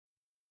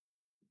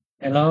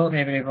Hello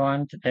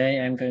everyone,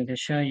 today I'm going to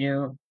show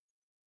you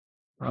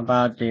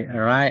about the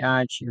right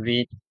arch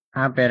with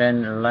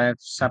aberrant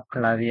left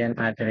subclavian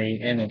artery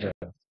image.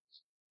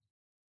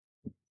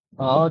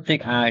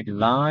 Aortic arch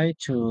lie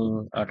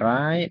to a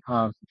right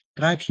of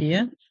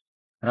trachea,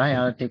 right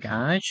aortic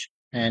arch,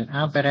 and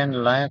aberrant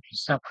left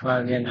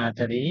subclavian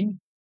artery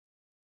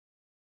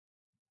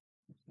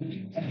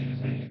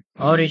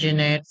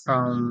originate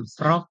from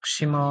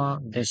proximal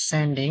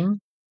descending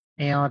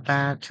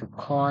aorta to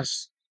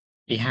cause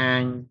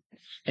behind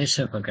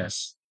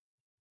esophagus.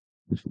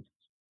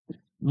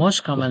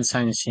 Most common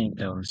signs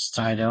symptoms: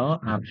 tidal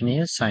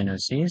apnea,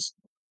 cyanosis,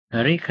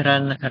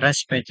 recurrent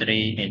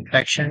respiratory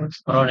infection,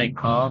 chronic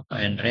cough,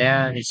 and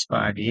rare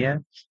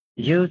dysphagia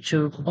due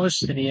to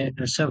posterior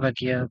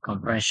esophageal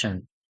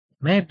compression.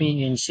 May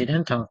be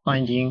incidental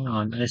finding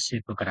on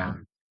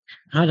esophagram.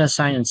 Other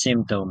sign and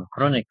symptom: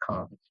 chronic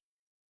cough.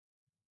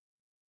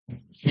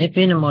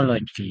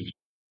 Epidemiology.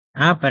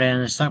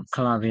 Apparent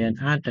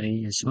subclavian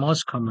artery is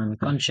most common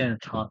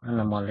congenital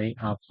anomaly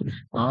of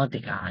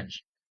aortic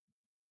arch.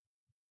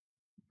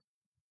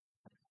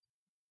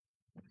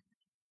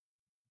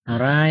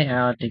 Right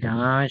aortic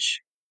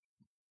arch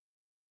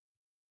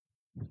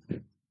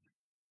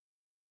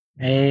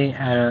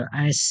ALSCA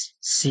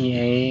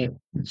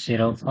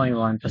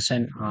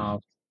 0.1%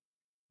 of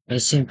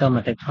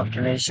asymptomatic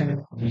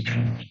population.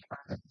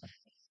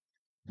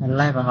 And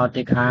left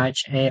aortic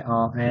arch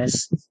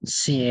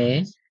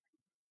ALSCA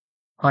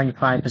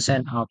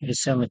 0.5% of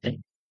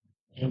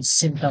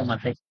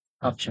asymptomatic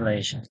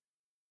population.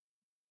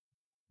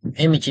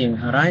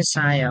 Imaging right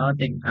side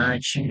aortic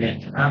arch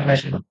with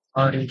average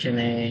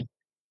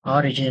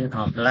origin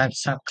of left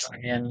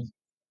subclavian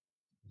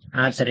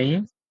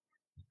artery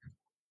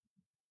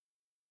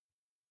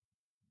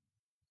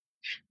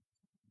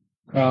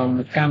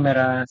from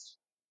camera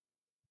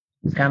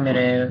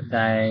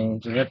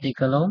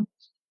diverticulum.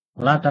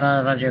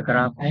 Lateral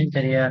radiograph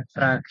anterior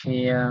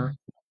trachea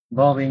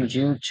bowing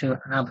due to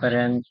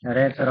apparent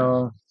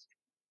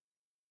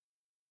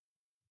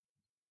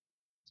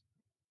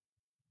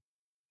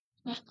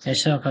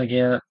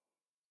retroesophageal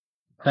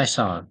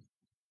vessel.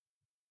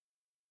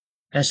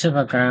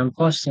 Esophagram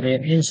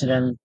posterior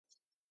incident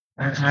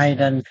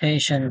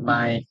indentation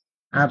by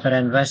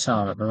apparent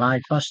vessel.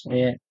 Right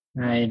posterior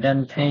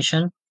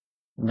indentation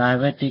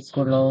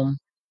diverticulum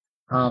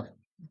of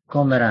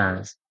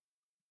Comerel.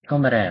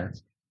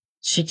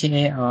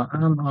 CTA or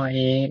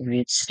MRA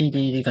with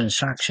CD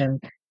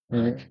reconstruction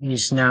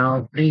is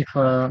now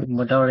preferred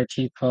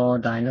modality for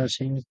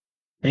diagnosing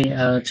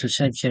prior to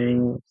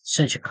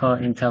surgical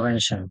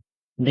intervention.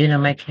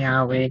 Dynamic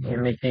airway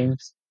imaging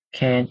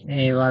can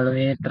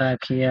evaluate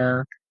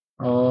trachea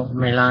or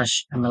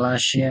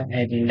malacia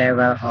at the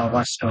level of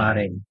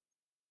vascularity.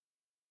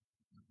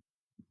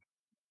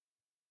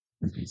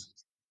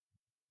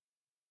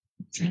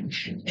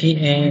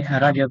 PA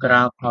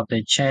radiograph of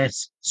the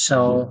chest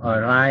show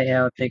a right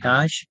aortic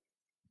arch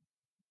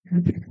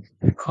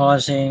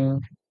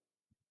causing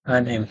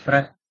an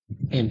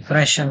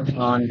impression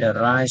on the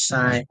right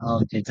side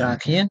of the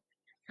trachea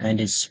and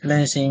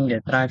displacing the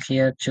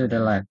trachea to the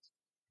left.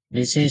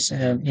 This is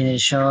an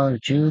initial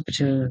due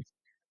to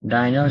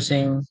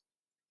diagnosing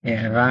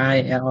a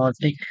right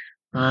aortic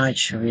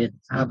arch with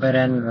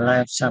aberrant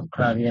left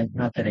subclavian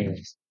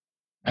artery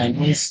and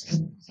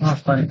is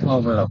often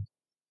overlooked.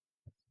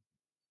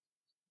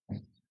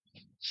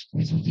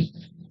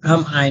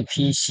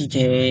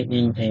 MIPCTA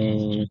in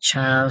a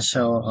child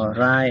show a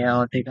right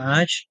aortic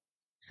arch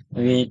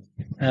with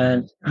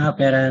an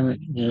aberrant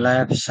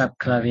left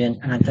subclavian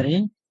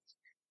artery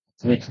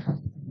with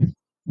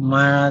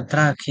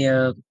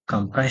tracheal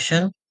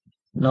compression.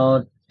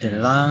 Note the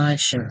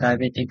large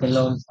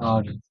diverticulum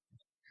of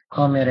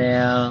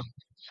Comerel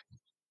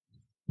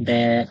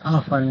that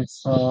often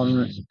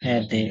form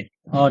at the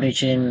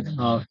origin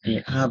of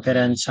the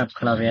aberrant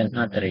subclavian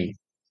artery.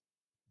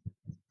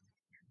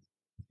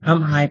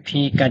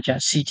 MIP Gajah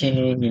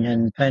CTA in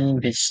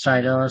infant with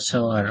stridor,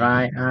 so a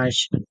right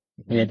arch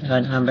with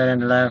an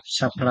aberrant left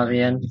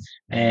subclavian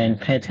and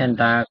patent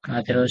dark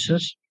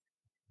arteriosus.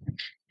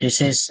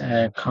 This is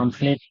a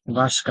complete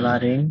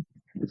vascularing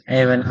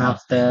even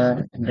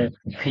after the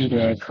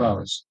PDA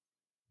close.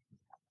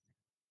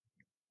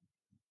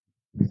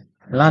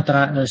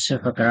 Lateral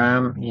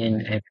esophagram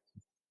in an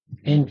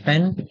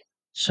infant,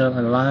 so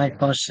a light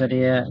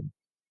posterior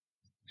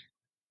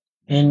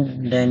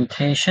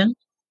indentation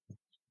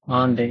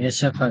on the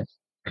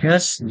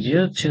esophagus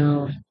due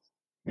to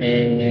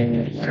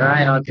a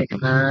right aortic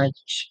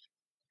arch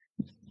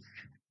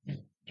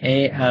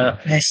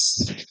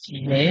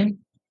ALSA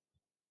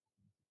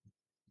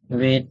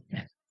with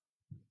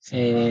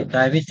a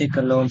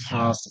diverticulum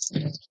of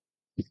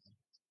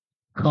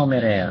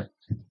Comerel.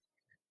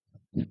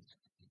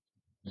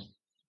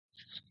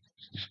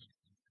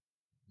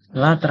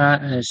 Lateral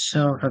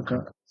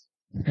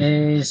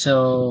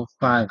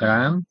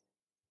esophagram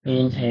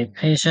in a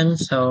patient,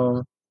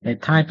 so a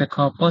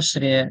typical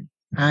posterior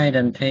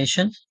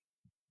indentation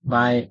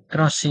by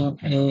crossing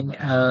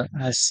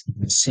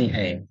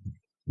ALSCA.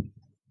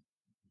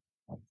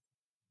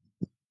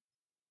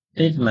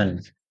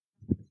 Treatment: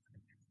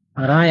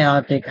 right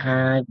aortic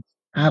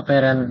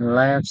aberrant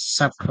left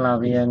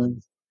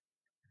subclavian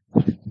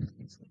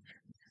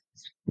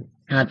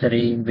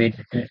artery with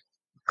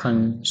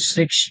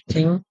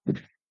constricting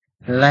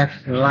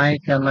left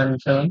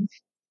ligamentum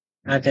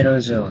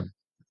arteriosum.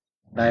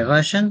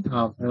 Diversion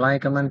of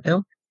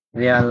ligamentum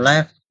via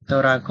left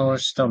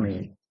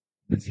thoracostomy,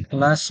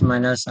 plus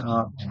minus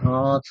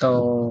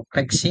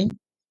orthopexy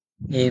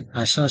if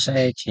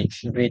associated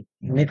with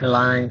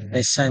midline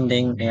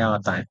descending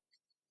aorta.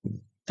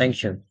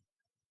 Thank you.